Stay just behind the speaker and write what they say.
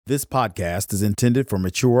This podcast is intended for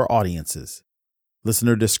mature audiences.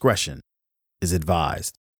 Listener discretion is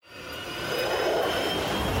advised.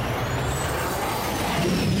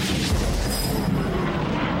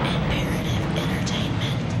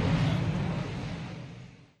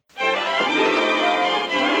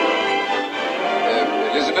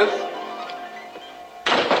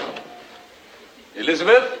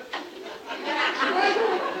 Elizabeth?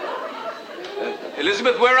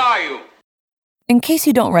 Elizabeth, where are you? In case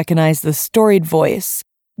you don't recognize the storied voice,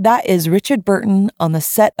 that is Richard Burton on the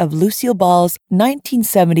set of Lucille Ball's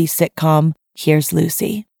 1970 sitcom, Here's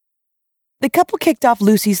Lucy. The couple kicked off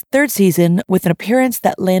Lucy's third season with an appearance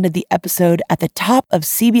that landed the episode at the top of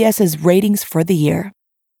CBS's ratings for the year,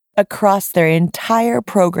 across their entire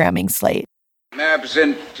programming slate. May I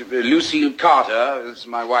present Lucille Carter? This is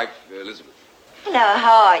my wife, Elizabeth. Hello,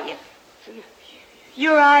 how are you?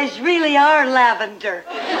 Your eyes really are lavender.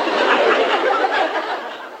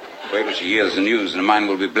 Wait till she hears the news and mine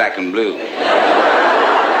will be black and blue.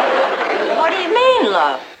 What do you mean,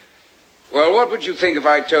 love? Well, what would you think if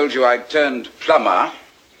I told you I'd turned plumber,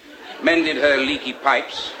 mended her leaky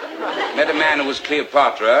pipes, met a man who was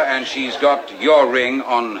Cleopatra, and she's got your ring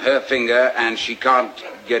on her finger and she can't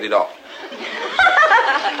get it off?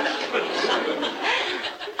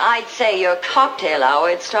 I'd say your cocktail hour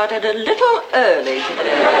had started a little early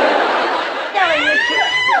today.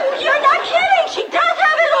 You're not kidding. She does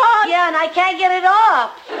have it on. Yeah, and I can't get it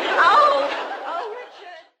off. Oh, Richard.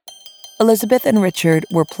 Elizabeth and Richard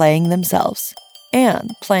were playing themselves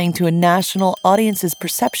and playing to a national audience's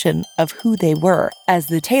perception of who they were as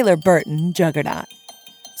the Taylor Burton juggernaut.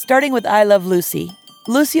 Starting with I Love Lucy,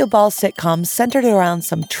 Lucille Ball's sitcom centered around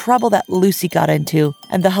some trouble that Lucy got into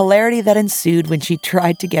and the hilarity that ensued when she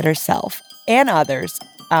tried to get herself and others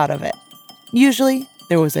out of it. Usually,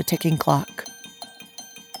 there was a ticking clock.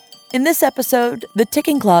 In this episode, the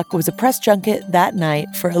ticking clock was a press junket that night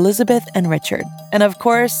for Elizabeth and Richard. And of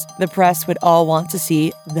course, the press would all want to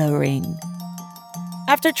see the ring.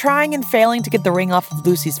 After trying and failing to get the ring off of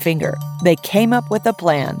Lucy's finger, they came up with a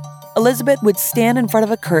plan. Elizabeth would stand in front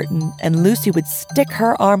of a curtain and Lucy would stick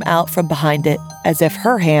her arm out from behind it as if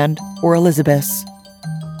her hand were Elizabeth's.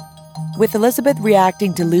 With Elizabeth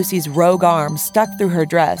reacting to Lucy's rogue arm stuck through her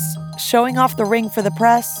dress, showing off the ring for the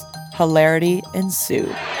press, hilarity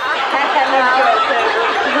ensued.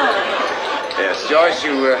 Yes, Joyce,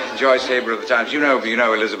 Joyce Haber of the Times. You know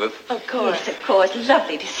Elizabeth. Of course, of course.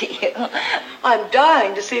 Lovely to see you. I'm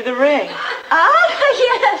dying to see the ring. Ah,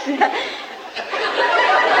 yes.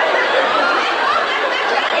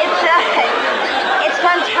 It's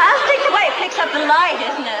fantastic the way it picks up the light,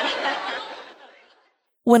 isn't it?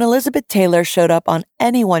 When Elizabeth Taylor showed up on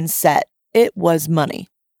anyone's set, it was money.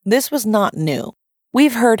 This was not new.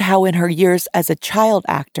 We've heard how in her years as a child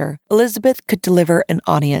actor, Elizabeth could deliver an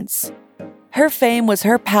audience. Her fame was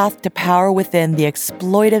her path to power within the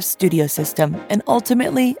exploitive studio system and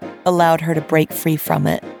ultimately allowed her to break free from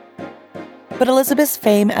it. But Elizabeth's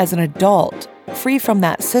fame as an adult, free from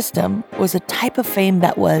that system, was a type of fame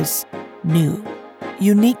that was new,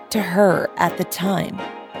 unique to her at the time.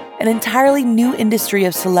 An entirely new industry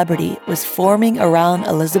of celebrity was forming around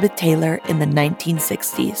Elizabeth Taylor in the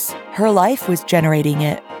 1960s. Her life was generating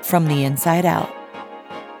it from the inside out.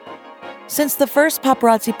 Since the first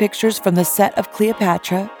paparazzi pictures from the set of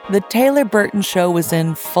Cleopatra, the Taylor Burton show was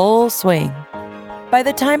in full swing. By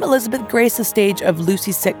the time Elizabeth graced the stage of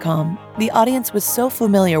Lucy's sitcom, the audience was so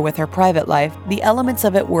familiar with her private life, the elements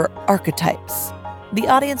of it were archetypes. The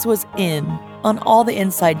audience was in on all the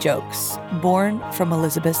inside jokes, born from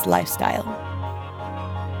Elizabeth's lifestyle.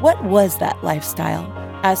 What was that lifestyle,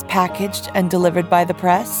 as packaged and delivered by the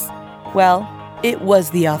press? Well, it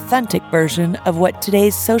was the authentic version of what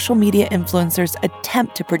today's social media influencers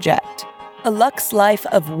attempt to project. A luxe life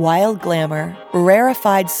of wild glamour,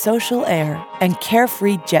 rarefied social air, and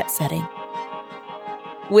carefree jet setting.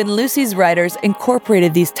 When Lucy's writers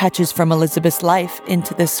incorporated these touches from Elizabeth's life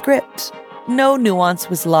into the script, no nuance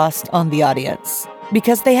was lost on the audience,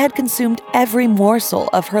 because they had consumed every morsel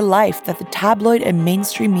of her life that the tabloid and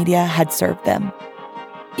mainstream media had served them.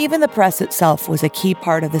 Even the press itself was a key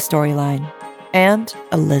part of the storyline, and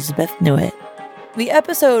Elizabeth knew it. The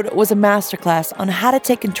episode was a masterclass on how to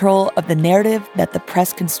take control of the narrative that the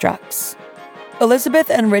press constructs. Elizabeth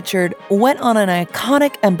and Richard went on an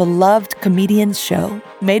iconic and beloved comedian's show,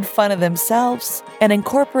 made fun of themselves, and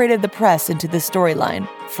incorporated the press into the storyline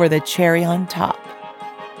for the cherry on top.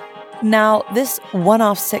 Now, this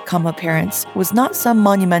one-off sitcom appearance was not some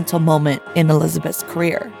monumental moment in Elizabeth's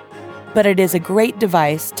career, but it is a great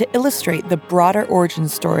device to illustrate the broader origin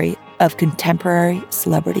story of contemporary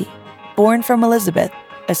celebrity, born from Elizabeth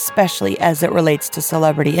especially as it relates to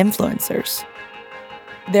celebrity influencers.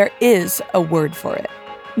 There is a word for it.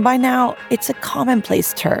 By now, it's a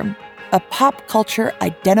commonplace term, a pop culture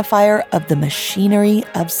identifier of the machinery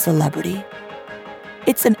of celebrity.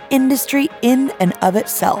 It's an industry in and of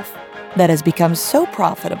itself that has become so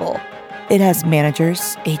profitable. It has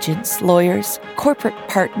managers, agents, lawyers, corporate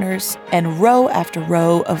partners, and row after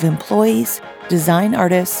row of employees, design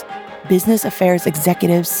artists, business affairs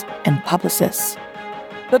executives, and publicists.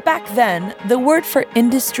 But back then, the word for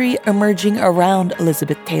industry emerging around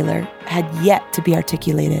Elizabeth Taylor had yet to be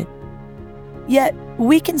articulated. Yet,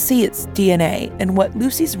 we can see its DNA in what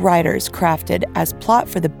Lucy's writers crafted as plot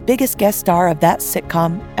for the biggest guest star of that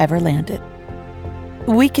sitcom ever landed.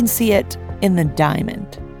 We can see it in the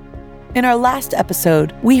diamond. In our last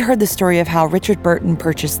episode, we heard the story of how Richard Burton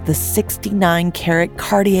purchased the 69-carat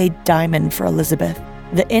Cartier diamond for Elizabeth.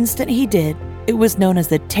 The instant he did, it was known as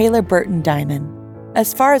the Taylor Burton diamond.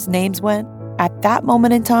 As far as names went, at that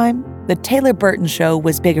moment in time, the Taylor Burton show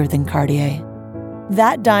was bigger than Cartier.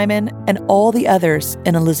 That diamond and all the others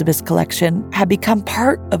in Elizabeth's collection had become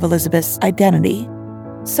part of Elizabeth's identity.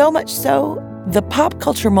 So much so, the pop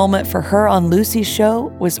culture moment for her on Lucy's show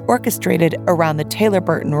was orchestrated around the Taylor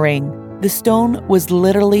Burton ring. The stone was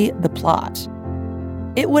literally the plot.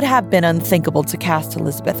 It would have been unthinkable to cast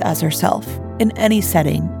Elizabeth as herself in any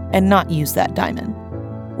setting and not use that diamond.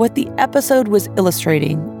 What the episode was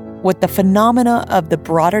illustrating, what the phenomena of the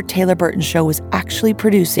broader Taylor Burton show was actually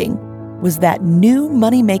producing, was that new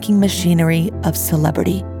money-making machinery of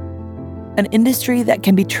celebrity. An industry that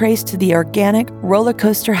can be traced to the organic roller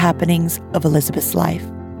coaster happenings of Elizabeth's life,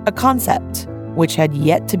 a concept which had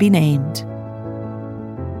yet to be named.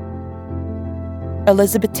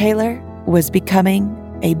 Elizabeth Taylor was becoming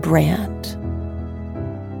a brand.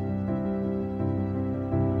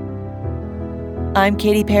 I'm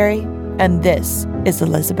Katy Perry, and this is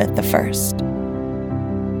Elizabeth I.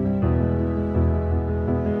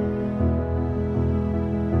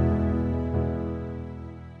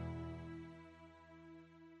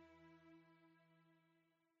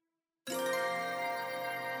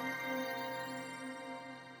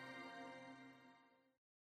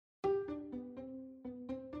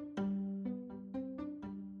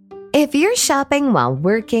 If you're shopping while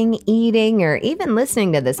working, eating, or even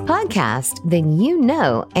listening to this podcast, then you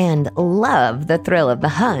know and love the thrill of the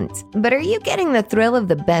hunt. But are you getting the thrill of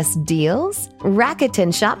the best deals?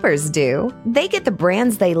 Rakuten shoppers do. They get the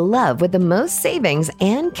brands they love with the most savings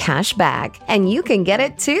and cash back. And you can get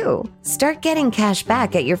it too. Start getting cash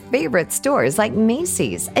back at your favorite stores like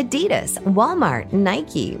Macy's, Adidas, Walmart,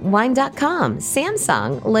 Nike, Wine.com,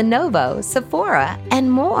 Samsung, Lenovo, Sephora,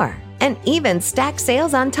 and more. And even stack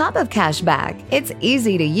sales on top of cashback. It's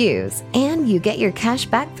easy to use, and you get your cash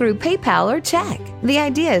back through PayPal or check. The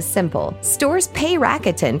idea is simple. Stores pay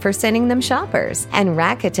Rakuten for sending them shoppers, and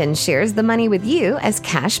Rakuten shares the money with you as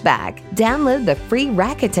cash back. Download the free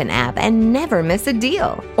Rakuten app and never miss a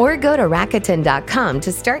deal. Or go to Rakuten.com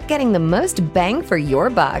to start getting the most bang for your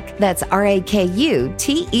buck. That's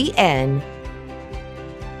Rakuten.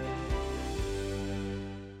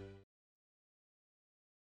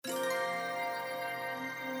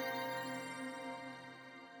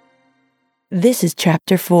 This is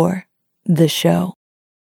Chapter 4, The Show.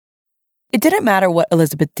 It didn't matter what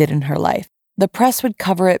Elizabeth did in her life. The press would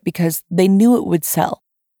cover it because they knew it would sell.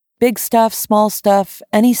 Big stuff, small stuff,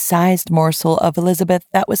 any sized morsel of Elizabeth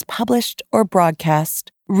that was published or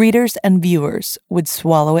broadcast, readers and viewers would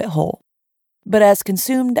swallow it whole. But as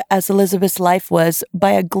consumed as Elizabeth's life was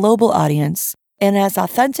by a global audience, and as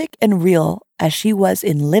authentic and real as she was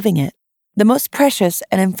in living it, the most precious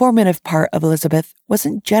and informative part of Elizabeth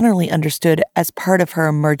wasn't generally understood as part of her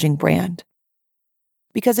emerging brand.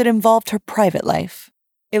 Because it involved her private life,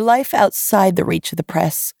 a life outside the reach of the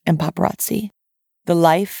press and paparazzi, the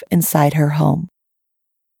life inside her home.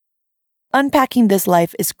 Unpacking this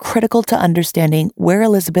life is critical to understanding where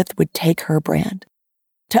Elizabeth would take her brand,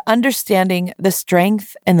 to understanding the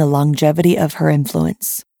strength and the longevity of her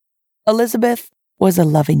influence. Elizabeth was a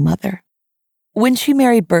loving mother. When she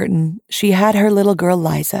married Burton, she had her little girl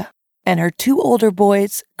Liza and her two older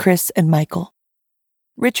boys, Chris and Michael.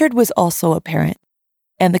 Richard was also a parent,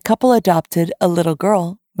 and the couple adopted a little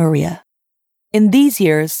girl, Maria. In these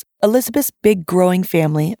years, Elizabeth's big growing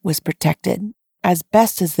family was protected, as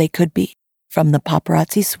best as they could be, from the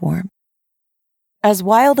paparazzi swarm. As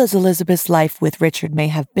wild as Elizabeth's life with Richard may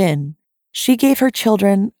have been, she gave her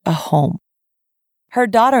children a home. Her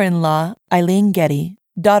daughter-in-law, Eileen Getty,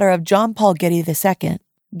 daughter of John Paul Getty II,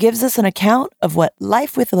 gives us an account of what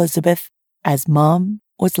life with Elizabeth as mom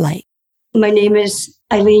was like. My name is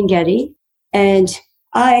Eileen Getty, and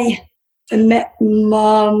I met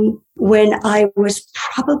Mom when I was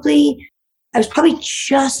probably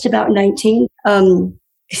just about 19.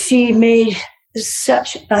 She made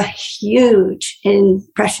such a huge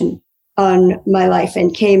impression on my life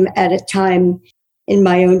and came at a time in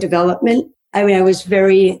my own development. I mean, I was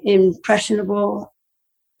very impressionable,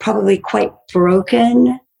 probably quite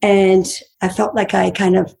broken, and I felt like I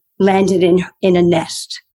kind of landed in a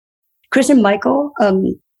nest. Chris and Michael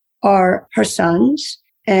are her sons,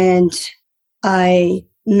 and I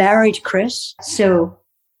married Chris, so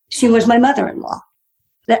she was my mother-in-law.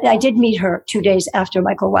 I did meet her 2 days after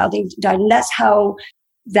Michael Wilding died, and that's how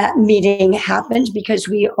that meeting happened, because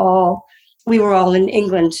we were all in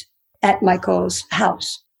England at Michael's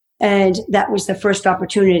house, and that was the first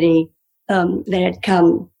opportunity that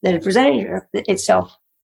had presented itself.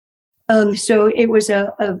 So it was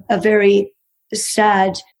a very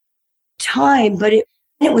sad time, but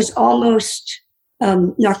it was almost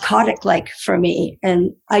narcotic-like for me,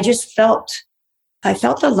 and I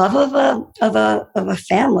felt the love of a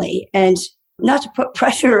family, and not to put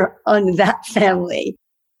pressure on that family,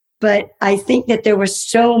 but I think that there was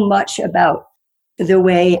so much about the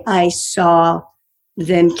way I saw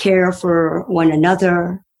them care for one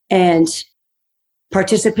another and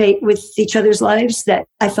participate with each other's lives that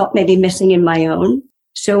I felt maybe missing in my own.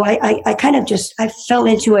 So I kind of I fell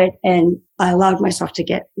into it, and I allowed myself to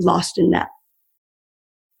get lost in that.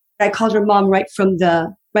 I called her Mom right from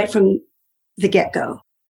the get-go.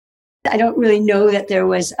 I don't really know that there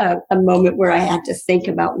was a moment where I had to think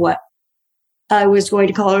about what I was going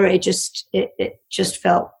to call her. It just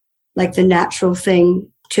felt like the natural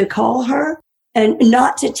thing to call her, and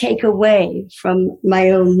not to take away from my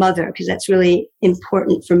own mother, because that's really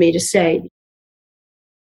important for me to say.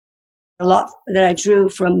 A lot that I drew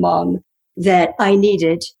from Mom that I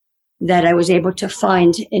needed, that I was able to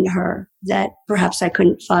find in her, that perhaps I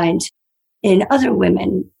couldn't find in other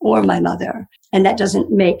women or my mother. And that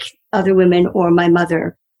doesn't make other women or my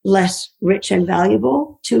mother less rich and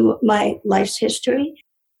valuable to my life's history.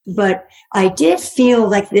 But I did feel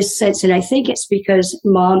like this sense, and I think it's because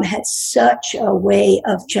Mom had such a way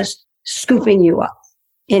of just scooping you up.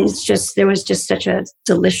 And there was just such a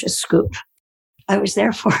delicious scoop. I was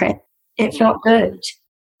there for it. It felt good.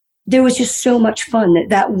 There was just so much fun.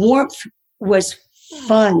 That warmth was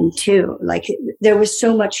fun too. Like, there was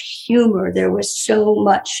so much humor. There was so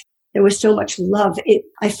much love.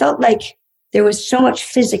 I felt like there was so much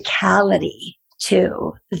physicality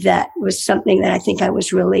too. That was something that I think I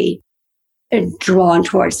was really drawn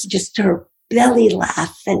towards. Just her belly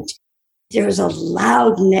laugh, and there was a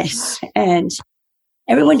loudness, and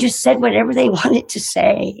everyone just said whatever they wanted to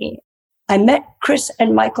say. I met Chris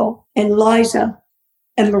and Michael and Liza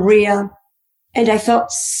and Maria, and I felt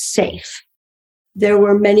safe. There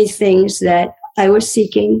were many things that I was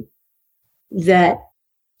seeking that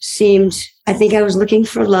seemed, I think I was looking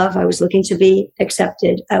for love. I was looking to be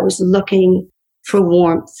accepted. I was looking for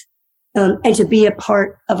warmth, and to be a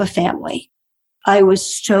part of a family. I was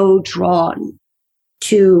so drawn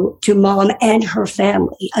to Mom and her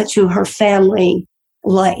family, to her family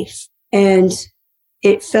life. And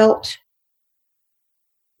it felt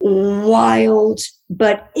wild,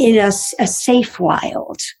 but in a safe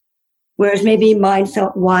wild. Whereas maybe mine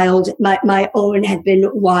felt wild. My own had been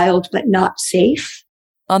wild, but not safe.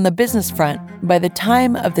 On the business front, by the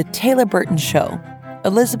time of the Taylor Burton show,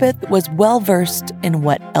 Elizabeth was well-versed in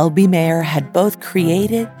what L.B. Mayer had both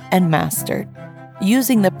created and mastered,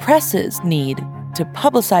 using the press's need to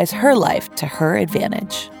publicize her life to her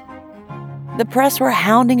advantage. The press were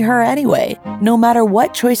hounding her anyway, no matter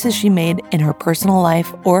what choices she made in her personal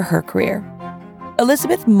life or her career.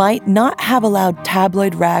 Elizabeth might not have allowed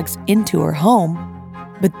tabloid rags into her home,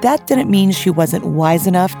 but that didn't mean she wasn't wise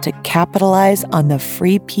enough to capitalize on the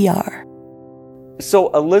free PR.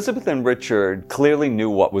 So Elizabeth and Richard clearly knew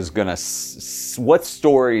what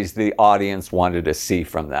stories the audience wanted to see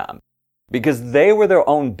from them, because they were their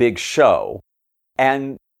own big show,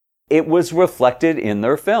 and it was reflected in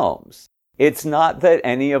their films. It's not that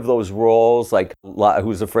any of those roles, like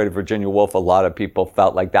Who's Afraid of Virginia Woolf, a lot of people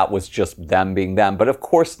felt like that was just them being them, but of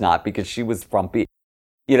course not, because she was frumpy,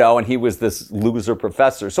 and he was this loser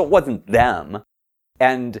professor, so it wasn't them,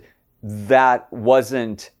 and that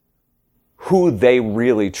wasn't who they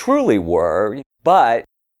really truly were, but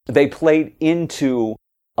they played into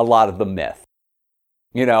a lot of the myth,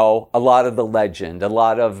 a lot of the legend, a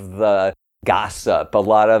lot of the gossip, a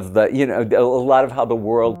lot of how the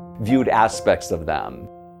world viewed aspects of them.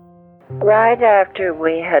 Right after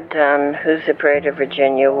we had done Who's Afraid of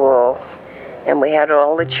Virginia Woolf, and we had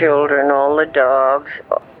all the children, all the dogs,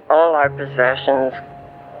 all our possessions,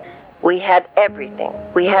 we had everything.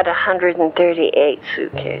 We had 138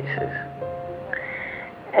 suitcases.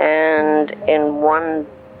 And in one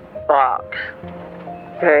box,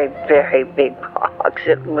 very, very big box,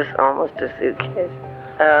 it was almost a suitcase,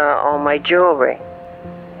 all my jewelry.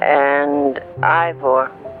 And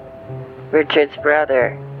Ivor, Richard's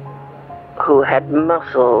brother, who had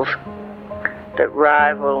muscles that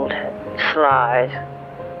rivaled Sly's,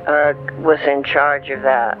 was in charge of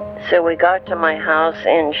that. So we got to my house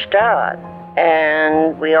in Stad,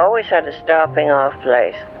 and we always had a stopping off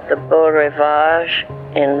place. The Beau Rivage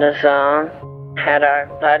in Lausanne had our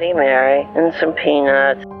Bloody Mary and some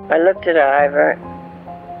peanuts. I looked at Ivor,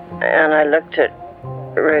 and I looked at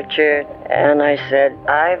Richard, and I said,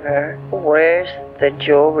 Ivor, where's the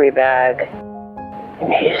jewelry bag?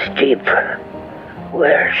 In his deep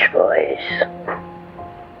Welsh voice,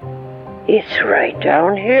 it's right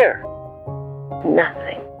down here.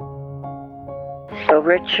 Nothing. So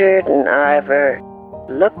Richard and Ivor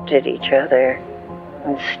looked at each other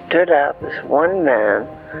and stood up as one man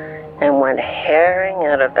and went herring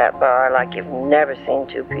out of that bar like you've never seen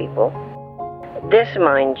two people. This,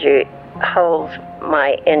 mind you, holds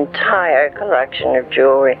my entire collection of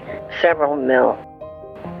jewelry, several mil.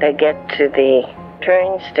 They get to the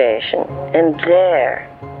train station, and there,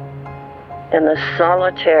 in the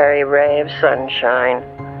solitary ray of sunshine,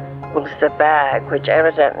 was the bag, which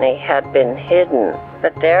evidently had been hidden.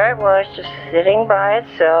 But there it was, just sitting by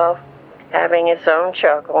itself, having its own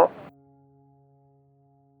chuckle.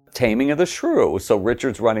 Taming of the Shrew. So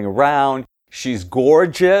Richard's running around. She's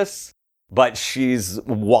gorgeous, but she's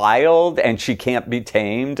wild and she can't be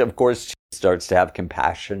tamed. Of course, she starts to have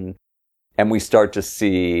compassion, and we start to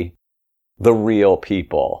see the real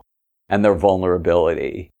people and their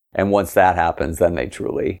vulnerability. And once that happens, then they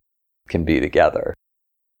truly can be together.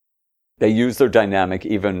 They use their dynamic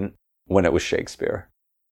even when it was Shakespeare.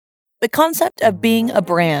 The concept of being a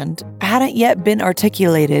brand hadn't yet been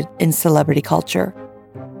articulated in celebrity culture.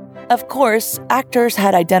 Of course, actors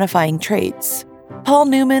had identifying traits. Paul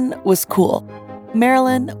Newman was cool.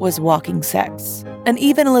 Marilyn was walking sex. And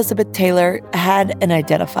even Elizabeth Taylor had an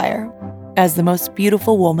identifier as the most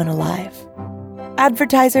beautiful woman alive.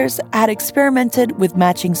 Advertisers had experimented with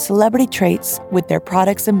matching celebrity traits with their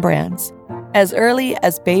products and brands as early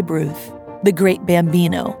as Babe Ruth, the Great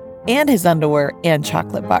Bambino, and his underwear and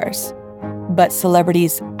chocolate bars. But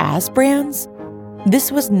celebrities as brands?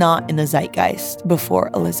 This was not in the zeitgeist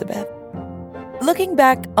before Elizabeth. Looking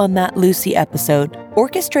back on that Lucy episode,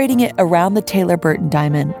 orchestrating it around the Taylor-Burton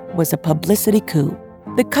diamond was a publicity coup.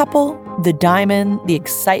 The couple, the diamond, the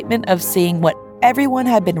excitement of seeing what everyone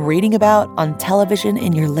had been reading about on television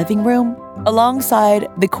in your living room, alongside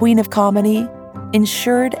the Queen of Comedy,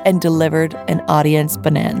 ensured and delivered an audience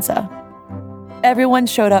bonanza. Everyone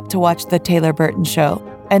showed up to watch the Taylor-Burton show,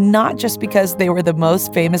 and not just because they were the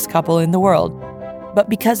most famous couple in the world, but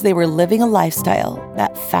because they were living a lifestyle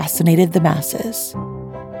that fascinated the masses.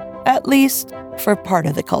 At least for part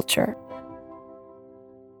of the culture.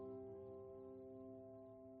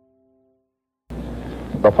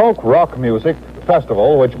 The Folk Rock Music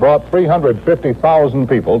Festival, which brought 350,000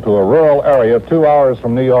 people to a rural area 2 hours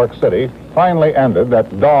from New York City, finally ended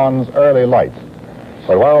at dawn's early light.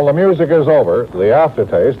 But while the music is over, the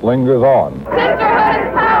aftertaste lingers on. Sisterhood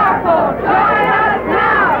is powerful! Join us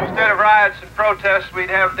now! Instead of riots and protests, we'd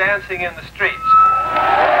have dancing in the streets.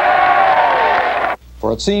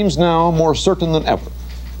 For it seems now more certain than ever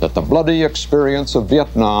that the bloody experience of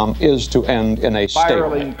Vietnam is to end in a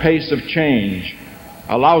spiraling pace of change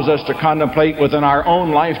allows us to contemplate within our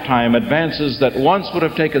own lifetime advances that once would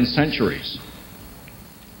have taken centuries.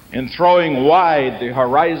 In throwing wide the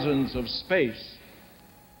horizons of space,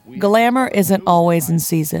 glamour isn't always in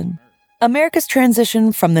season. America's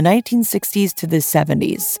transition from the 1960s to the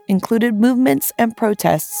 70s included movements and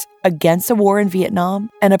protests against a war in Vietnam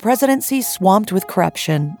and a presidency swamped with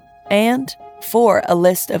corruption, and for a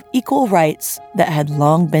list of equal rights that had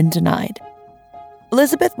long been denied.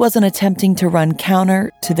 Elizabeth wasn't attempting to run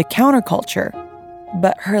counter to the counterculture,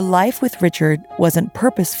 but her life with Richard wasn't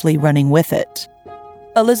purposefully running with it.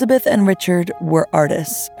 Elizabeth and Richard were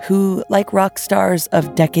artists who, like rock stars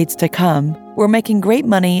of decades to come, were making great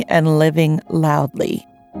money and living loudly.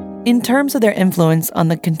 In terms of their influence on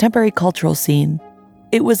the contemporary cultural scene,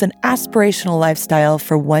 it was an aspirational lifestyle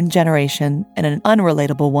for one generation and an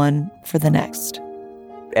unrelatable one for the next.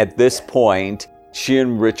 At this point, she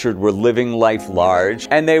and Richard were living life large,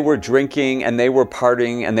 and they were drinking and they were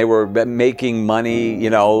partying and they were making money,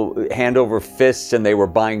 hand over fist, and they were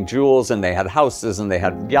buying jewels and they had houses and they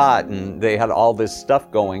had yacht and they had all this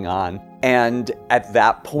stuff going on. And at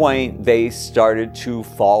that point, they started to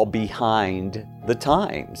fall behind the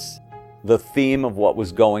times. the theme of what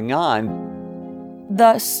was going on.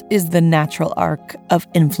 Thus is the natural arc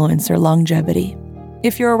of influencer longevity.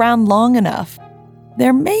 If you're around long enough,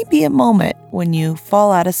 there may be a moment when you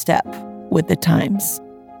fall out of step with the times.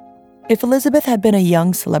 If Elizabeth had been a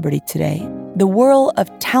young celebrity today, the whirl of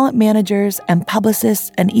talent managers and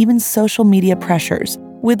publicists and even social media pressures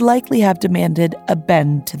would likely have demanded a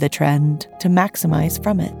bend to the trend to maximize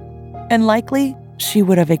from it. And likely, she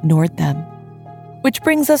would have ignored them. Which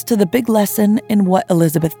brings us to the big lesson in what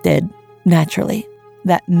Elizabeth did, naturally,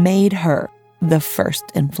 that made her the first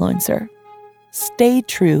influencer. Stay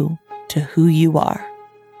true to who you are.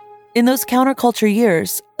 In those counterculture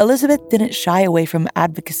years, Elizabeth didn't shy away from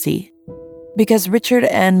advocacy. Because Richard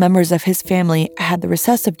and members of his family had the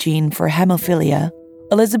recessive gene for hemophilia,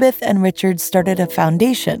 Elizabeth and Richard started a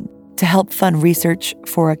foundation to help fund research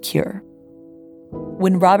for a cure.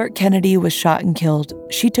 When Robert Kennedy was shot and killed,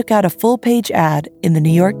 she took out a full-page ad in the New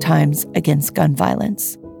York Times against gun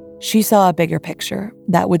violence. She saw a bigger picture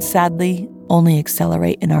that would sadly only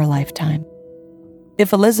accelerate in our lifetime.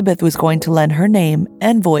 If Elizabeth was going to lend her name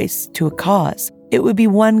and voice to a cause, it would be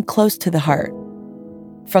one close to the heart.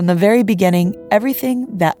 From the very beginning, everything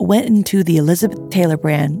that went into the Elizabeth Taylor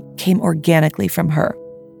brand came organically from her.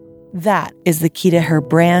 That is the key to her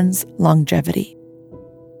brand's longevity.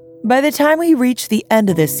 By the time we reach the end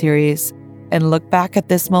of this series and look back at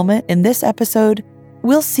this moment in this episode,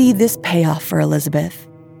 we'll see this payoff for Elizabeth.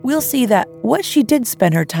 We'll see that what she did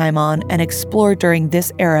spend her time on and explore during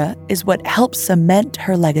this era is what helped cement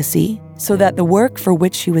her legacy, so that the work for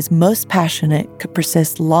which she was most passionate could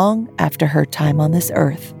persist long after her time on this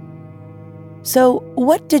earth. So,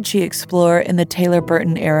 what did she explore in the Taylor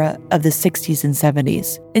Burton era of the 60s and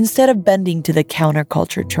 70s, instead of bending to the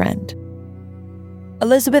counterculture trend?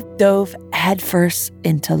 Elizabeth dove headfirst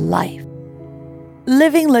into life.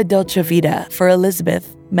 Living La Dolce Vita for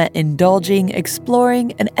Elizabeth meant indulging,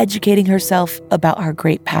 exploring, and educating herself about her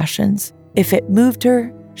great passions. If it moved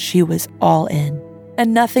her, she was all in.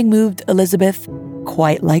 And nothing moved Elizabeth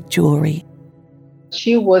quite like jewelry.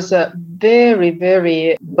 She was very,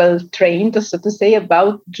 very well trained, so to say,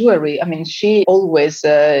 about jewelry. I mean, she always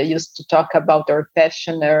used to talk about her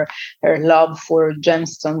passion, her love for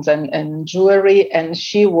gemstones and jewelry. And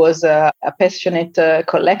she was a passionate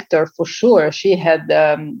collector for sure. She had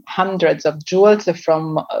hundreds of jewels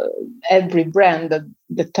from every brand,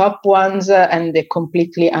 the top ones and the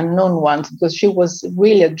completely unknown ones, because she was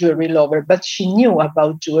really a jewelry lover, but she knew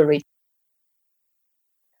about jewelry.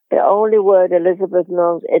 The only word Elizabeth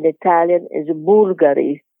knows in Italian is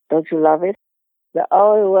Bulgari. Don't you love it? The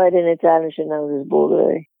only word in Italian she knows is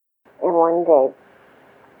Bulgari. And one day,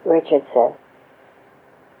 Richard said,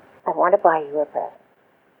 I want to buy you a present.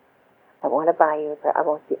 I want to buy you a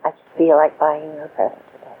present. I just feel like buying you a present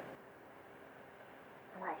today.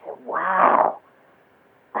 And I said, wow.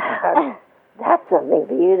 That's something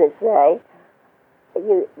for you to say.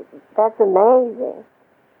 That's amazing.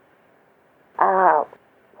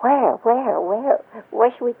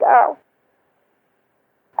 Where should we go?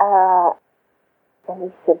 And he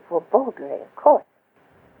said, for Bulgari, of course.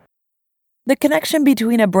 The connection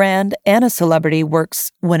between a brand and a celebrity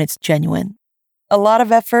works when it's genuine. A lot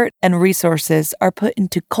of effort and resources are put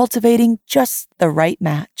into cultivating just the right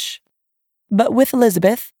match. But with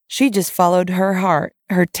Elizabeth, she just followed her heart,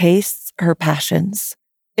 her tastes, her passions.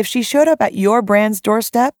 If she showed up at your brand's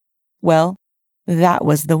doorstep, well, that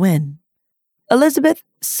was the win. Elizabeth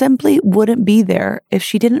simply wouldn't be there if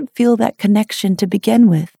she didn't feel that connection to begin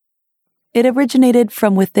with. It originated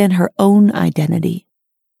from within her own identity.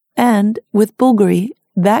 And with Bulgari,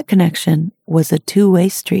 that connection was a two-way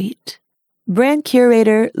street. Brand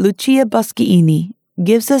curator Lucia Boschiini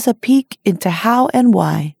gives us a peek into how and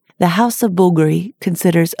why the House of Bulgari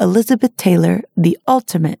considers Elizabeth Taylor the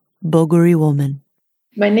ultimate Bulgari woman.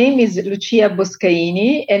 My name is Lucia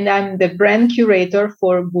Boschiini, and I'm the brand curator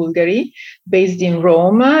for Bulgari, based in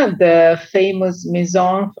Rome, the famous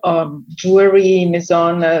maison, jewelry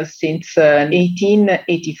maison since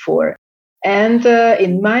 1884. And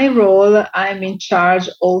in my role, I'm in charge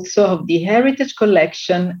also of the heritage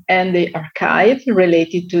collection and the archive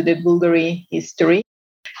related to the Bulgari history.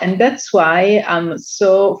 And that's why I'm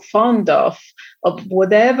so fond of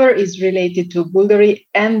whatever is related to Bulgari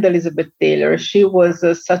and Elizabeth Taylor. She was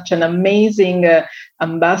such an amazing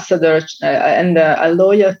ambassador and a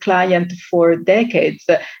loyal client for decades.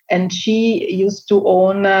 And she used to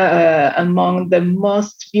own among the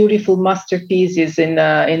most beautiful masterpieces in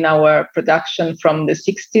our production from the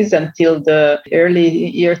 60s until the early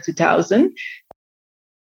year 2000.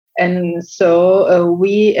 And so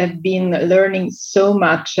we have been learning so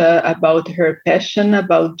much about her passion,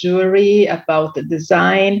 about jewelry, about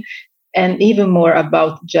design. and even more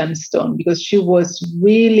about gemstone, because she was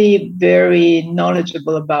really very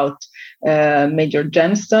knowledgeable about major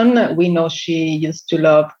gemstone. We know she used to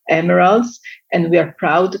love emeralds, and we are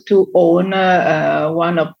proud to own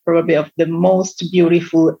one of probably of the most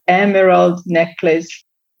beautiful emerald necklace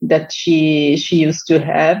that she used to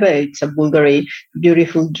have. It's a Bulgari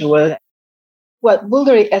beautiful jewel. Well,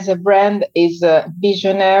 Bulgari as a brand is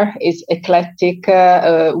visionary, is eclectic.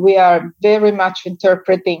 We are very much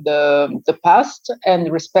interpreting the past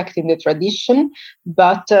and respecting the tradition,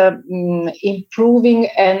 but improving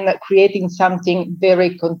and creating something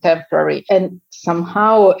very contemporary, and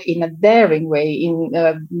somehow in a daring way, in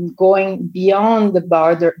going beyond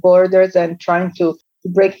the borders and trying to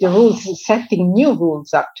break the rules, setting new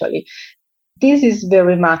rules actually. This is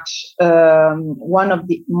very much one of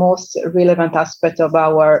the most relevant aspects of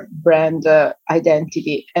our brand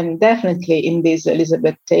identity. And definitely in this,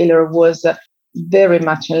 Elizabeth Taylor was very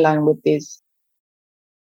much in line with this.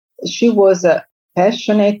 She was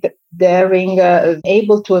passionate, daring,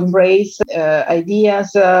 able to embrace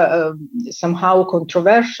ideas, somehow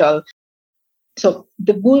controversial. So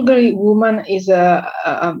the Bulgari woman is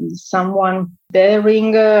someone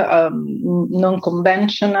daring,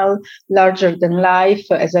 non-conventional, larger than life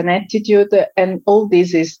as an attitude, and all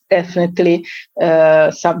this is definitely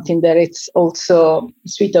something that it's also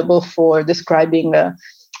suitable for describing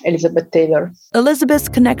Elizabeth Taylor. Elizabeth's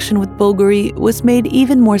connection with Bulgari was made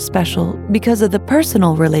even more special because of the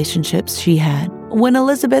personal relationships she had. When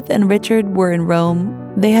Elizabeth and Richard were in Rome,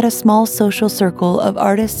 they had a small social circle of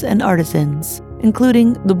artists and artisans,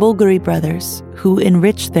 including the Bulgari brothers, who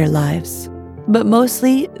enriched their lives. But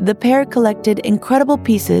mostly, the pair collected incredible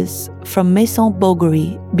pieces from Maison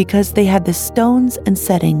Bulgari because they had the stones and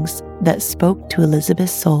settings that spoke to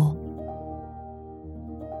Elizabeth's soul.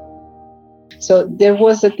 So there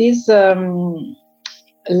was this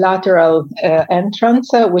lateral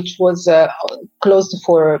entrance, which was closed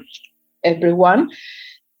for everyone,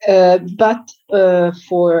 but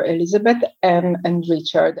for Elizabeth and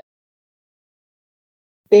Richard.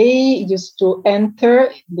 They used to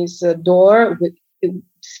enter this door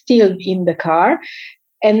still in the car,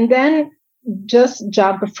 and then just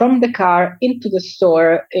jump from the car into the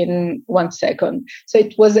store in 1 second. So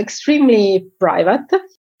it was extremely private.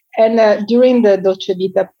 And during the Dolce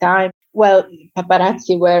Vita time, well,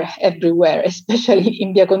 paparazzi were everywhere, especially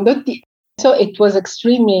in Via Condotti. So it was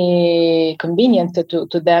extremely convenient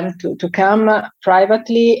to them to come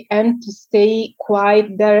privately and to stay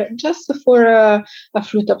quiet there just for a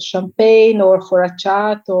flute of champagne or for a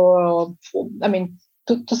chat or,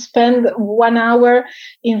 to spend 1 hour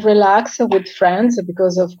in relax with friends,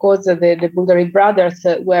 because of course the Bulgari brothers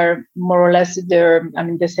were more or less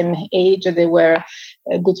the same age. They were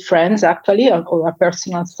good friends actually, on a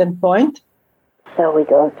personal standpoint. So we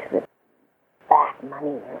go to the back money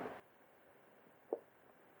room.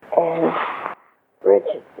 And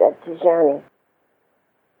Richard said to Johnny,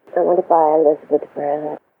 I want to buy Elizabeth a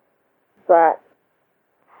present, but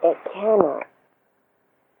it cannot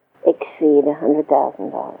exceed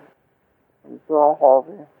 $100,000. And brought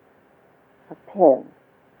over a pin.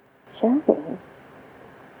 Johnny,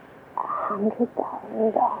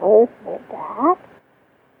 $100,000 for that?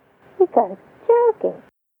 You gotta be joking.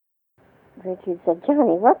 Richard said,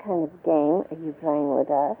 Johnny, what kind of game are you playing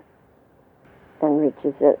with us? And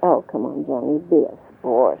Richard said, oh, come on, Johnny, be a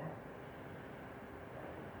sport.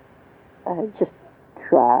 Just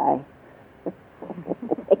try.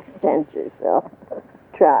 Extend yourself.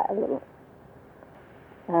 Try a little.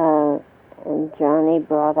 And Johnny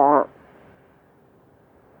brought out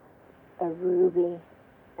a ruby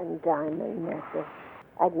and diamond necklace.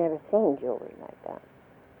 I'd never seen jewelry like that.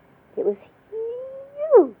 It was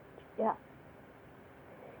huge. Yeah.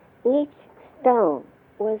 Each stone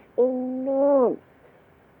was enormous.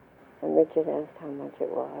 And Richard asked how much it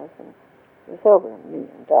was, and it was over $1 million.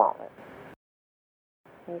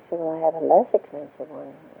 And he said, well, I have a less expensive one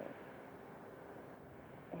here.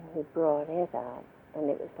 And he brought it out, and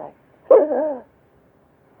it was like,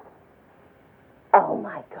 oh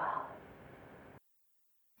my God.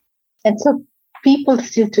 And so people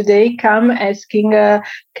still today come asking,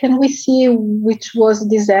 can we see which was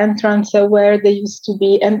this entrance, where they used to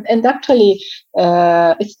be? And actually,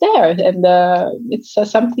 it's there. And it's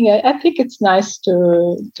something I think it's nice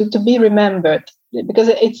to be remembered, because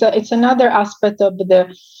it's another aspect of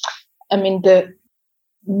the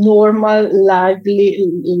normal,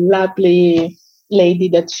 lovely lady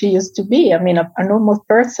that she used to be. A normal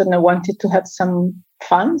person wanted to have some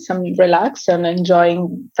fun, some relax, and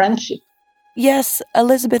enjoying friendship. Yes,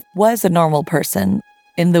 Elizabeth was a normal person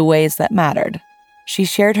in the ways that mattered. She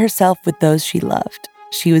shared herself with those she loved.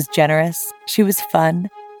 She was generous. She was fun.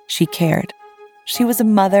 She cared. She was a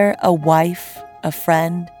mother, a wife, a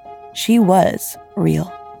friend. She was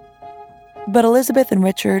real. But Elizabeth and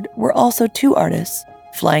Richard were also two artists,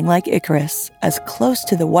 flying like Icarus, as close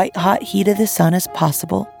to the white-hot heat of the sun as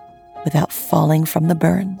possible, without falling from the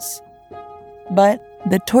burns. But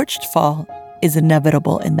the torched fall is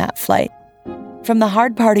inevitable in that flight. From the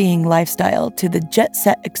hard-partying lifestyle to the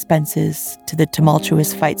jet-set expenses to the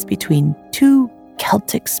tumultuous fights between two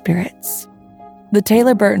Celtic spirits, the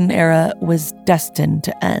Taylor Burton era was destined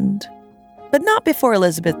to end. But not before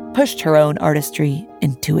Elizabeth pushed her own artistry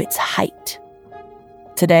into its height.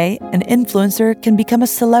 Today, an influencer can become a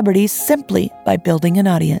celebrity simply by building an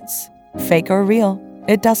audience. Fake or real,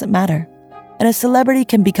 it doesn't matter. And a celebrity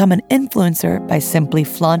can become an influencer by simply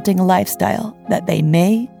flaunting a lifestyle that they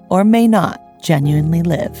may or may not genuinely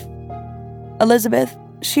live. Elizabeth,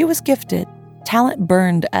 she was gifted. Talent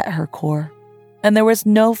burned at her core. And there was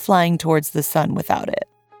no flying towards the sun without it.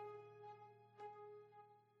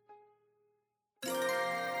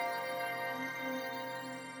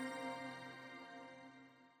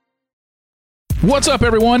 What's up,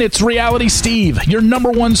 everyone? It's Reality Steve, your number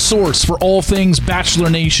one source for all things Bachelor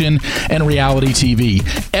Nation and reality TV.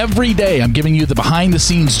 Every day, I'm giving you the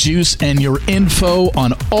behind-the-scenes juice and your info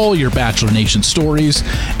on all your Bachelor Nation stories,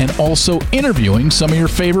 and also interviewing some of your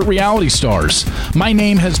favorite reality stars. My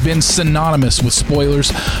name has been synonymous with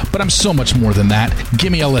spoilers, but I'm so much more than that.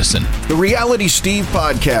 Give me a listen. The Reality Steve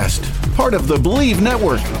Podcast, part of the Believe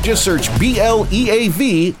Network. Just search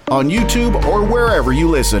BLEAV on YouTube or wherever you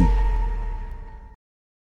listen.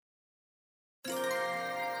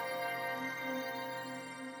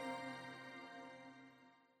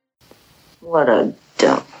 What a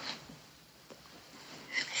dump.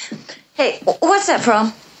 Hey, what's that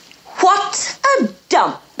from? What a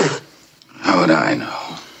dump. How would I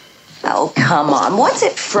know? Oh, come on. What's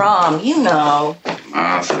it from? You know.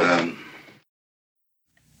 Martha.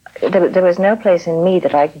 There was no place in me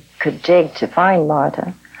that I could dig to find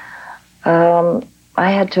Martha.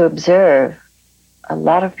 I had to observe a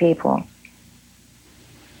lot of people,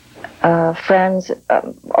 friends,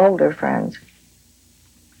 older friends,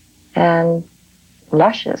 and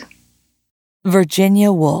luscious.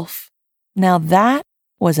 Virginia Woolf. Now that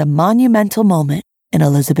was a monumental moment in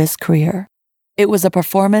Elizabeth's career. It was a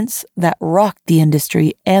performance that rocked the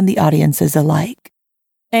industry and the audiences alike.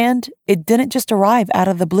 And it didn't just arrive out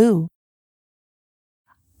of the blue.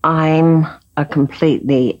 I'm a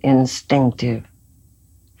completely instinctive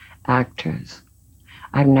actress.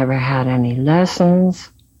 I've never had any lessons.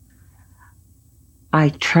 I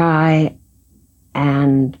try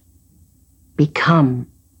and become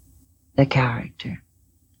the character.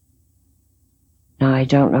 Now, I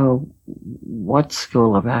don't know what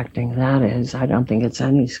school of acting that is. I don't think it's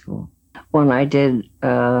any school. When I did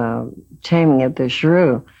Taming of the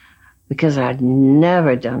Shrew, because I'd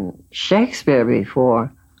never done Shakespeare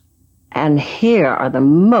before, and here are the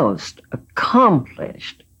most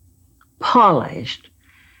accomplished, polished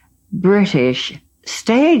British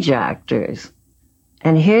stage actors.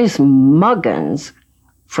 And here's Muggins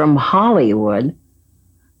from Hollywood,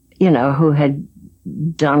 you know, who had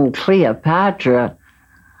done Cleopatra,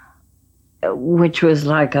 which was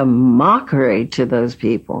like a mockery to those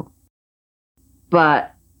people.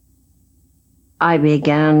 But I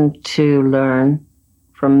began to learn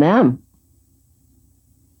from them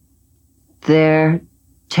their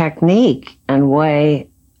technique and way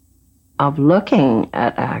of looking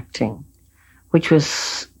at acting, which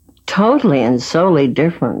was totally and solely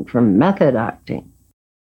different from method acting.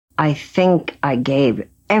 I think I gave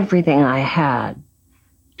everything I had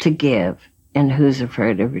to give in Who's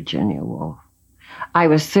Afraid of Virginia Woolf. I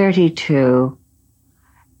was 32,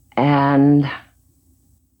 and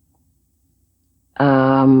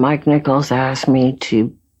Mike Nichols asked me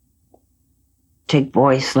to take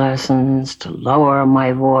voice lessons, to lower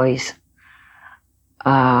my voice.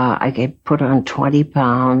 I get put on 20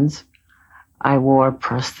 pounds. I wore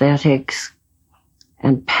prosthetics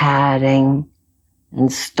and padding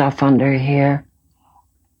and stuff under here.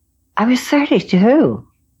 I was 32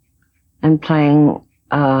 and playing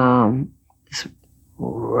this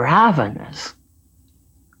ravenous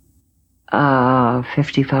 55,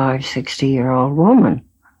 60-year-old woman.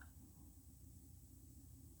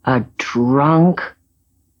 A drunk,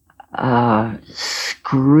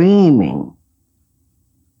 screaming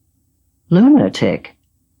lunatic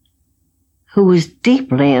who was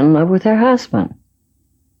deeply in love with her husband,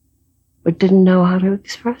 but didn't know how to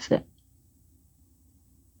express it.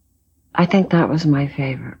 I think that was my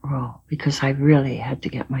favorite role because I really had to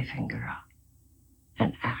get my finger out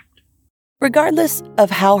and act. Regardless of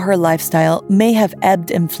how her lifestyle may have ebbed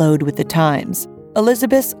and flowed with the times,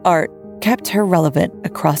 Elizabeth's art kept her relevant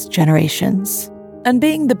across generations. And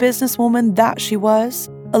being the businesswoman that she was,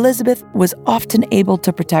 Elizabeth was often able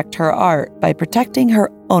to protect her art by protecting her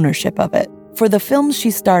ownership of it. For the films she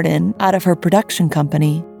starred in out of her production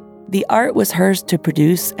company, the art was hers to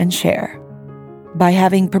produce and share. By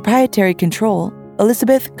having proprietary control,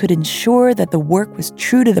 Elizabeth could ensure that the work was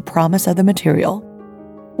true to the promise of the material.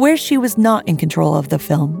 Where she was not in control of the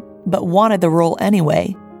film, but wanted the role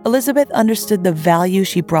anyway, Elizabeth understood the value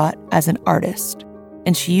she brought as an artist,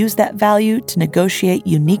 and she used that value to negotiate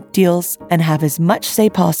unique deals and have as much say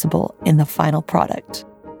possible in the final product.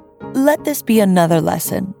 Let this be another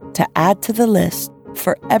lesson to add to the list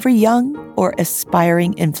for every young or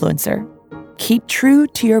aspiring influencer. Keep true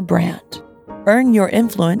to your brand, earn your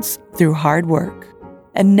influence through hard work,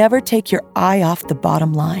 and never take your eye off the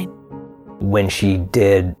bottom line. When she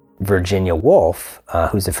did Virginia Woolf,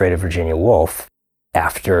 Who's Afraid of Virginia Woolf,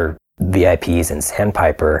 after VIPs and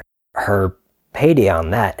Sandpiper, her payday on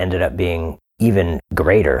that ended up being even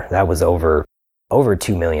greater. That was over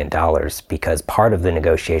 $2 million, because part of the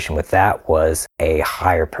negotiation with that was a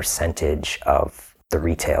higher percentage of the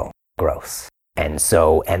retail gross. And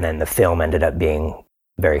then the film ended up being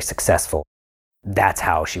very successful. That's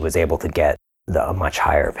how she was able to get a much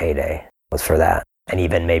higher payday, was for that. And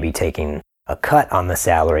even maybe taking a cut on the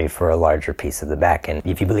salary for a larger piece of the back end.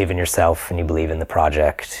 If you believe in yourself and you believe in the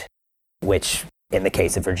project, which in the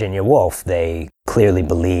case of Virginia Woolf, they clearly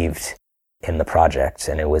believed in the project.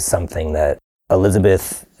 And it was something that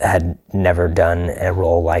Elizabeth had never done a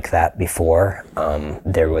role like that before.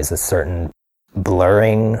 There was a certain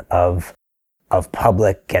blurring of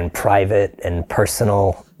public and private and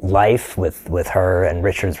personal life with her and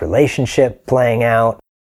Richard's relationship playing out.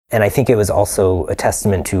 And I think it was also a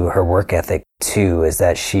testament to her work ethic, too, is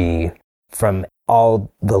that she, from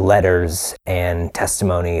all the letters and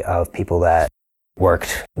testimony of people that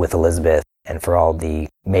worked with Elizabeth, and for all the,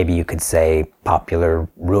 maybe you could say, popular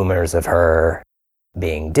rumors of her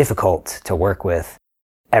being difficult to work with,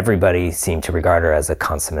 everybody seemed to regard her as a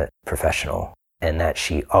consummate professional, and that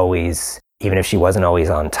she always, even if she wasn't always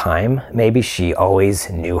on time, maybe she always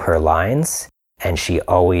knew her lines, and she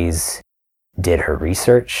always did her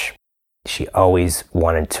research. She always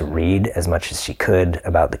wanted to read as much as she could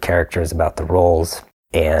about the characters, about the roles,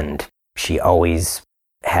 and she always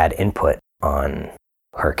had input on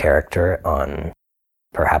her character,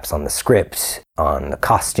 perhaps on the script, on the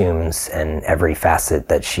costumes, and every facet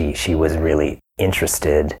that she was really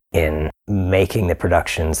interested in making the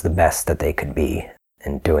productions the best that they could be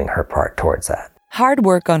and doing her part towards that. Hard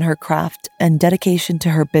work on her craft and dedication to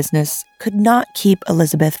her business could not keep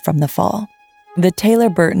Elizabeth from the fall. The Taylor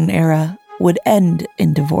Burton era would end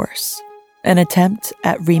in divorce, an attempt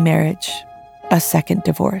at remarriage, a second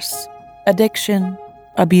divorce, addiction,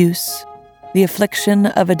 abuse, the affliction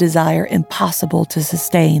of a desire impossible to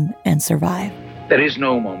sustain and survive. There is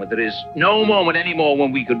no moment anymore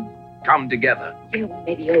when we could come together.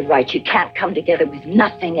 Maybe you're right. You can't come together with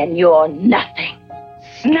nothing, and you're nothing.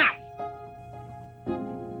 Snap!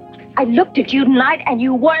 I looked at you tonight, and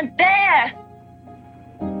you weren't there.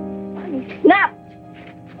 Snap!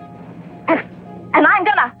 And I'm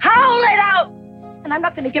gonna howl it out! And I'm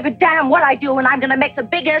not gonna give a damn what I do, and I'm gonna make the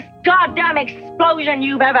biggest goddamn explosion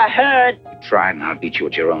you've ever heard. Try and I'll beat you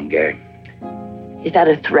at your own game. Is that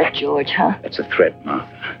a threat, George, huh? That's a threat, Martha.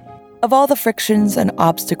 Of all the frictions and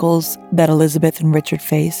obstacles that Elizabeth and Richard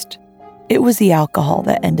faced, it was the alcohol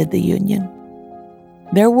that ended the union.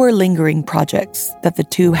 There were lingering projects that the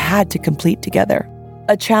two had to complete together,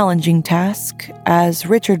 a challenging task as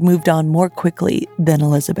Richard moved on more quickly than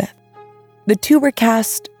Elizabeth. The two were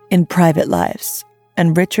cast in private lives,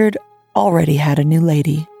 and Richard already had a new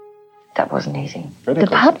lady. That wasn't easy. The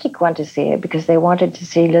public wanted to see it because they wanted to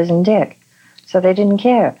see Liz and Dick, so they didn't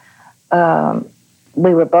care.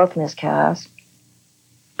 We were both miscast,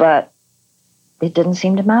 but it didn't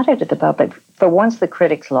seem to matter to the public. For once, the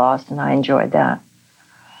critics lost, and I enjoyed that.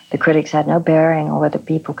 The critics had no bearing on whether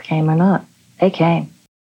people came or not. They came.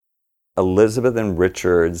 Elizabeth and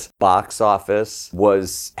Richard's box office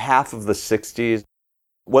was half of the 60s.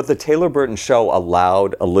 What the Taylor Burton show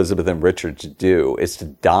allowed Elizabeth and Richard to do is to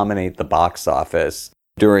dominate the box office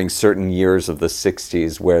during certain years of the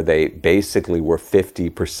 60s, where they basically were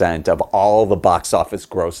 50% of all the box office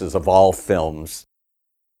grosses of all films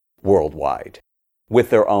worldwide, with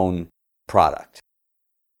their own product,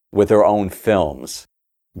 with their own films,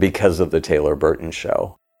 because of the Taylor Burton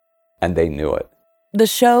show. And they knew it. The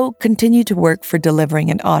show continued to work for delivering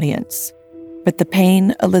an audience, but the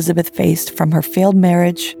pain Elizabeth faced from her failed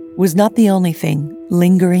marriage was not the only thing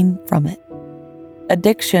lingering from it.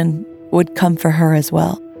 addiction would come for her as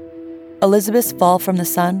well. Elizabeth's fall from the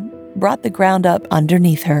sun brought the ground up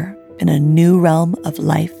underneath her in a new realm of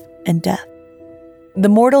life and death. The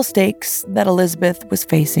mortal stakes that Elizabeth was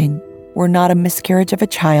facing were not a miscarriage of a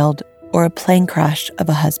child or a plane crash of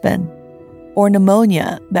a husband, or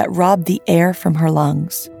pneumonia that robbed the air from her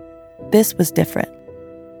lungs. This was different.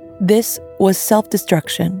 This was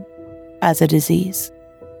self-destruction as a disease.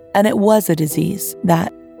 And it was a disease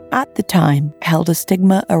that, at the time, held a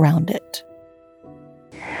stigma around it.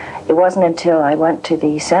 It wasn't until I went to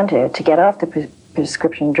the center to get off the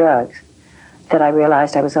prescription drugs that I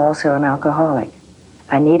realized I was also an alcoholic.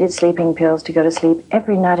 I needed sleeping pills to go to sleep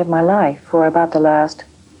every night of my life for about the last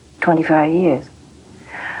 25 years.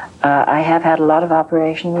 I have had a lot of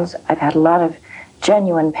operations. I've had a lot of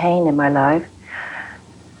genuine pain in my life.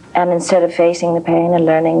 And instead of facing the pain and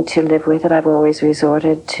learning to live with it, I've always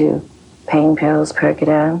resorted to pain pills,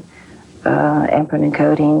 Percodan, Emprin and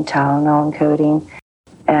codeine, Tylenol and codeine.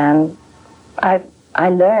 And I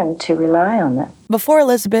learned to rely on them. Before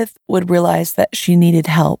Elizabeth would realize that she needed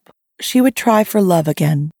help, she would try for love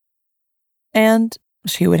again. And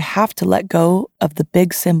she would have to let go of the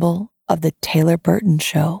big symbol of the Taylor Burton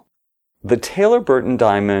show. The Taylor Burton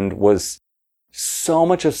diamond was so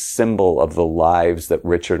much a symbol of the lives that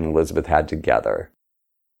Richard and Elizabeth had together.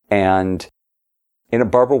 And in a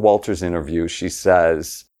Barbara Walters interview, she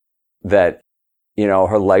says that, you know,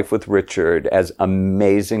 her life with Richard, as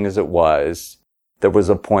amazing as it was, there was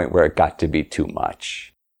a point where it got to be too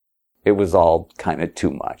much. It was all kind of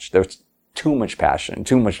too much. There's too much passion,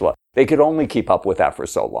 too much love. They could only keep up with that for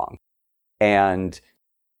so long. And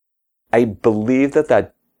I believe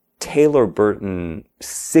that Taylor Burton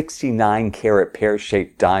 69-carat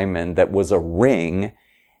pear-shaped diamond that was a ring,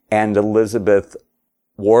 and Elizabeth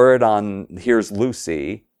wore it on Here's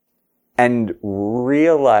Lucy, and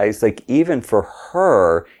realized, like, even for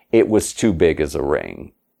her, it was too big as a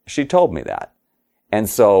ring. She told me that. And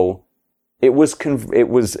so it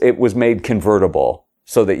was made convertible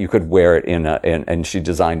so that you could wear it and she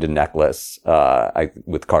designed a necklace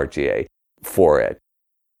with Cartier for it.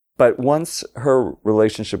 But once her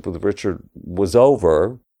relationship with Richard was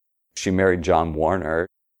over, she married John Warner.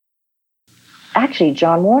 Actually,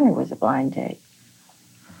 John Warner was a blind date.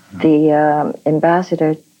 The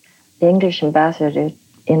English ambassador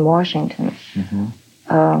in Washington,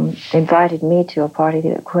 invited me to a party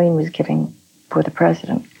that the Queen was giving for the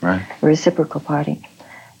president, right. A reciprocal party.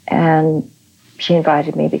 And she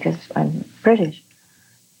invited me because I'm British,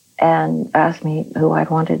 and asked me who I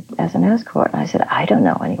wanted as an escort. And I said, I don't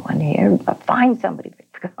know anyone here, but find somebody,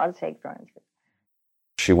 for God's sake, Francis.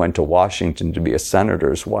 She went to Washington to be a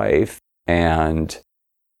senator's wife, and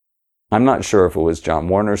I'm not sure if it was John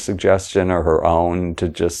Warner's suggestion or her own to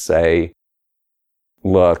just say,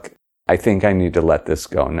 look, I think I need to let this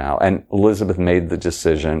go now. And Elizabeth made the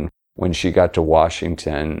decision when she got to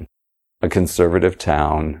Washington, a conservative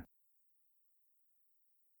town.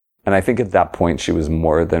 And I think at that point she was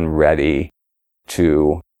more than ready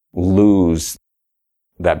to lose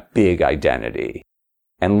that big identity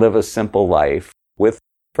and live a simple life with,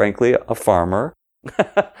 frankly, a farmer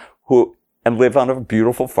and live on a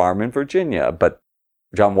beautiful farm in Virginia. But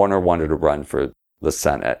John Warner wanted to run for the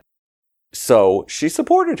Senate. So she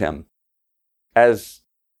supported him, as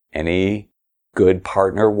any good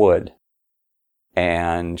partner would.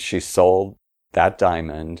 And she sold that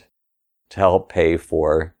diamond to help pay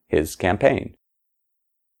for his campaign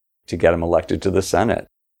to get him elected to the Senate.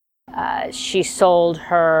 She sold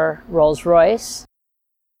her Rolls Royce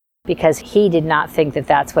because he did not think that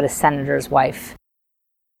that's what a senator's wife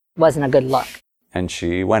wasn't a good look. And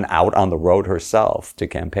she went out on the road herself to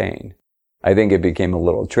campaign. I think it became a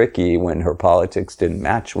little tricky when her politics didn't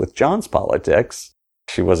match with John's politics.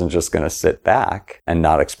 She wasn't just going to sit back and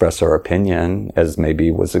not express her opinion as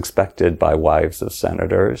maybe was expected by wives of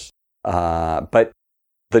senators. But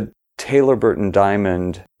the Taylor Burton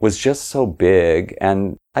diamond was just so big.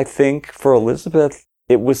 And I think for Elizabeth,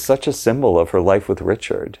 it was such a symbol of her life with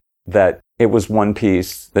Richard that it was one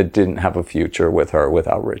piece that didn't have a future with her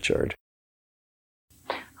without Richard.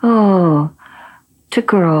 Oh, to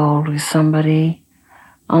grow old with somebody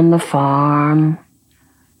on the farm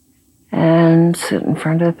and sit in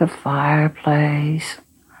front of the fireplace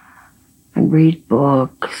and read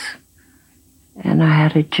books. And I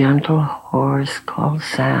had a gentle horse called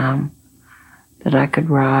Sam that I could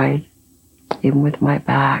ride, even with my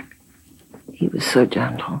back. He was so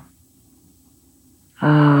gentle.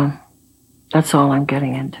 That's all I'm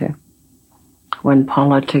getting into. When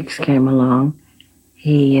politics came along,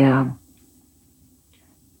 he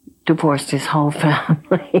divorced his whole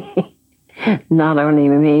family. Not only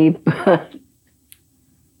me, but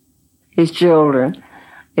his children.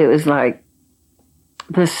 It was like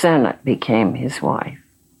the Senate became his wife.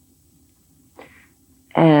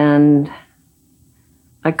 And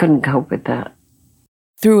I couldn't cope with that.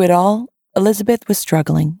 Through it all, Elizabeth was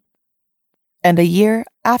struggling. And a year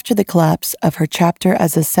after the collapse of her chapter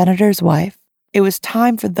as a senator's wife, it was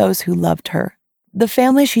time for those who loved her, the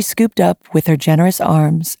family she scooped up with her generous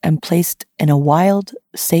arms and placed in a wild,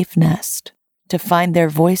 safe nest, to find their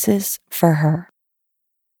voices for her.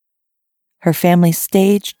 Her family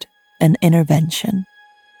staged an intervention.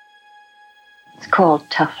 It's called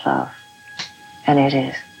Tough Love, and it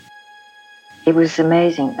is. It was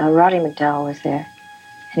amazing. Roddy McDowell was there,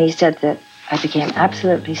 and he said that I became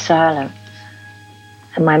absolutely silent,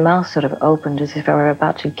 and my mouth sort of opened as if I were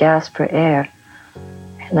about to gasp for air,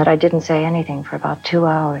 and that I didn't say anything for about 2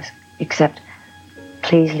 hours, except,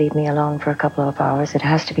 please leave me alone for a couple of hours. It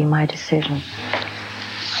has to be my decision.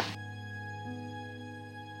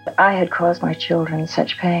 I had caused my children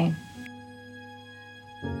such pain.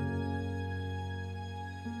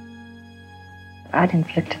 I'd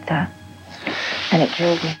inflicted that, and it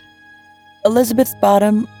killed me. Elizabeth's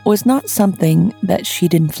bottom was not something that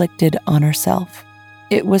she'd inflicted on herself.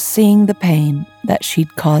 It was seeing the pain that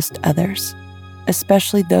she'd caused others,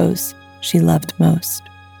 especially those she loved most.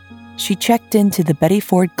 She checked into the Betty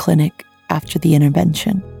Ford Clinic after the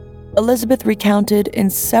intervention. Elizabeth recounted in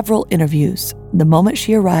several interviews the moment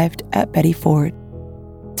she arrived at Betty Ford,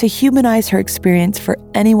 to humanize her experience for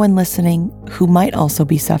anyone listening who might also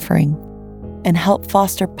be suffering, and help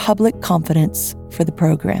foster public confidence for the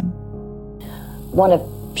program. One of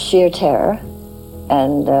sheer terror,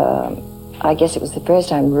 and I guess it was the first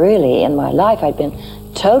time really in my life I'd been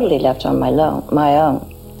totally left on my own.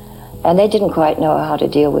 And they didn't quite know how to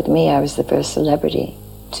deal with me. I was the first celebrity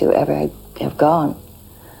to ever have gone.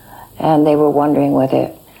 And they were wondering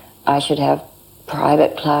whether I should have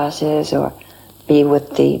private classes or be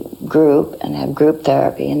with the group and have group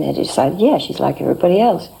therapy. And they decided, yeah, she's like everybody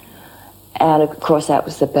else. And of course, that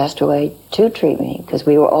was the best way to treat me, because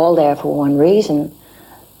we were all there for one reason,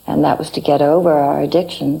 and that was to get over our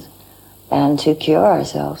addictions and to cure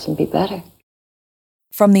ourselves and be better.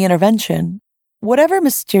 From the intervention, whatever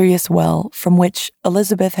mysterious well from which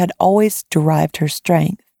Elizabeth had always derived her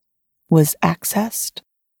strength was accessed.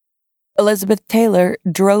 Elizabeth Taylor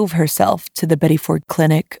drove herself to the Betty Ford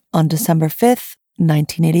Clinic on December 5th,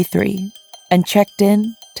 1983, and checked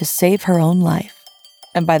in to save her own life.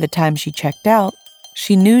 And by the time she checked out,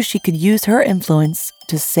 she knew she could use her influence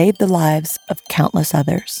to save the lives of countless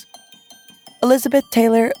others. Elizabeth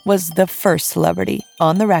Taylor was the first celebrity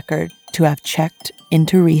on the record to have checked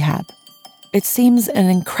into rehab. It seems an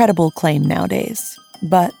incredible claim nowadays,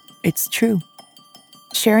 but it's true.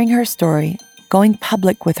 Sharing her story, going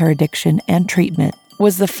public with her addiction and treatment,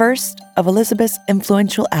 was the first of Elizabeth's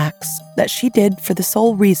influential acts that she did for the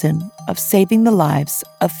sole reason of saving the lives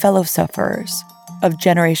of fellow sufferers, of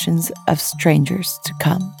generations of strangers to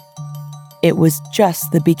come. It was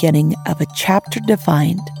just the beginning of a chapter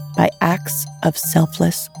defined by acts of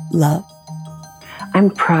selfless love.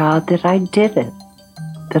 I'm proud that I did it,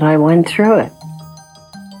 that I went through it.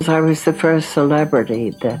 I was the first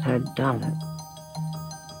celebrity that had done it.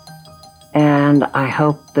 And I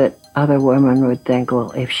hope that other women would think,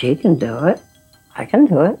 well, if she can do it, I can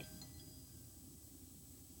do it.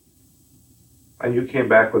 And you came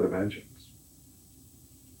back with a vengeance.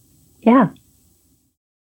 Yeah.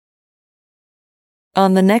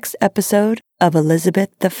 On the next episode of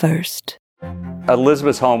Elizabeth I.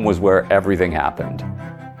 Elizabeth's home was where everything happened.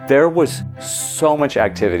 There was so much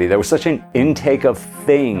activity. There was such an intake of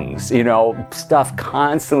things, stuff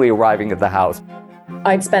constantly arriving at the house.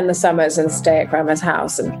 I'd spend the summers and stay at Grandma's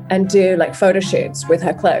house and do photo shoots with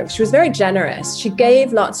her clothes. She was very generous. She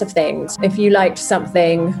gave lots of things. If you liked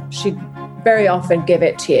something, she'd very often give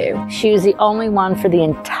it to you. She was the only one for the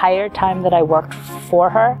entire time that I worked for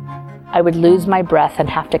her. I would lose my breath and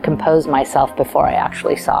have to compose myself before I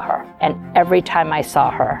actually saw her. And every time I saw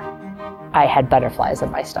her, I had butterflies in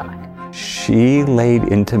my stomach. She laid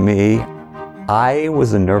into me. I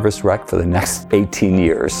was a nervous wreck for the next 18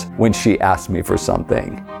 years when she asked me for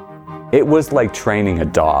something. It was like training a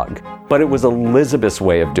dog, but it was Elizabeth's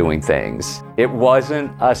way of doing things. It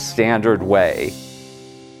wasn't a standard way.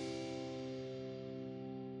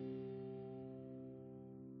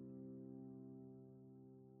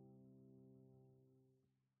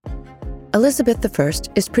 Elizabeth I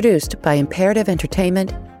is produced by Imperative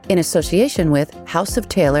Entertainment in association with House of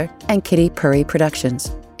Taylor and Kitty Purry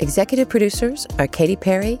Productions. Executive producers are Katy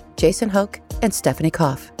Perry, Jason Hoke, and Stephanie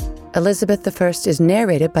Koff. Elizabeth I is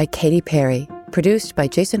narrated by Katy Perry, produced by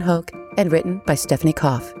Jason Hoke, and written by Stephanie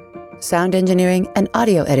Koff. Sound engineering and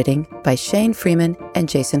audio editing by Shane Freeman and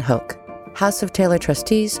Jason Hoke. House of Taylor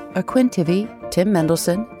trustees are Quinn Tivy, Tim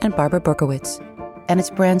Mendelson, and Barbara Berkowitz. And its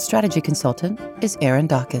brand strategy consultant is Aaron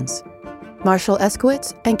Dawkins. Marshall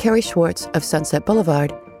Eskowitz and Carrie Schwartz of Sunset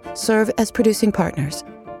Boulevard serve as producing partners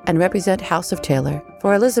and represent House of Taylor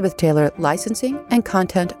for Elizabeth Taylor licensing and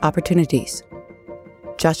content opportunities.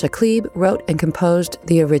 Joshua Klebe wrote and composed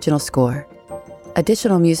the original score.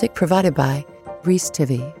 Additional music provided by Reese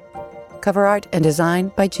Tivy. Cover art and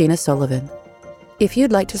design by Gina Sullivan. If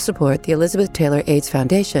you'd like to support the Elizabeth Taylor AIDS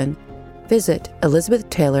Foundation, visit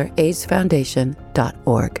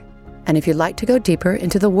elizabethtayloraidsfoundation.org. And if you'd like to go deeper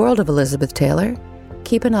into the world of Elizabeth Taylor,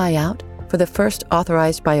 keep an eye out for the first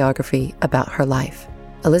authorized biography about her life.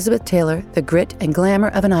 Elizabeth Taylor, The Grit and Glamour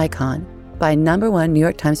of an Icon, by #1 New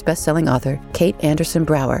York Times bestselling author Kate Anderson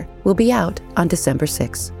Brower, will be out on December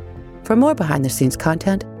 6th. For more behind-the-scenes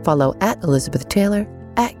content, follow @Elizabeth Taylor,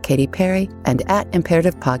 @Katy Perry, and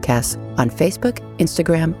 @Imperative Podcasts on Facebook,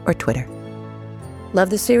 Instagram, or Twitter. Love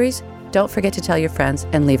the series? Don't forget to tell your friends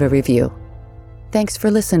and leave a review. Thanks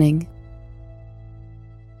for listening.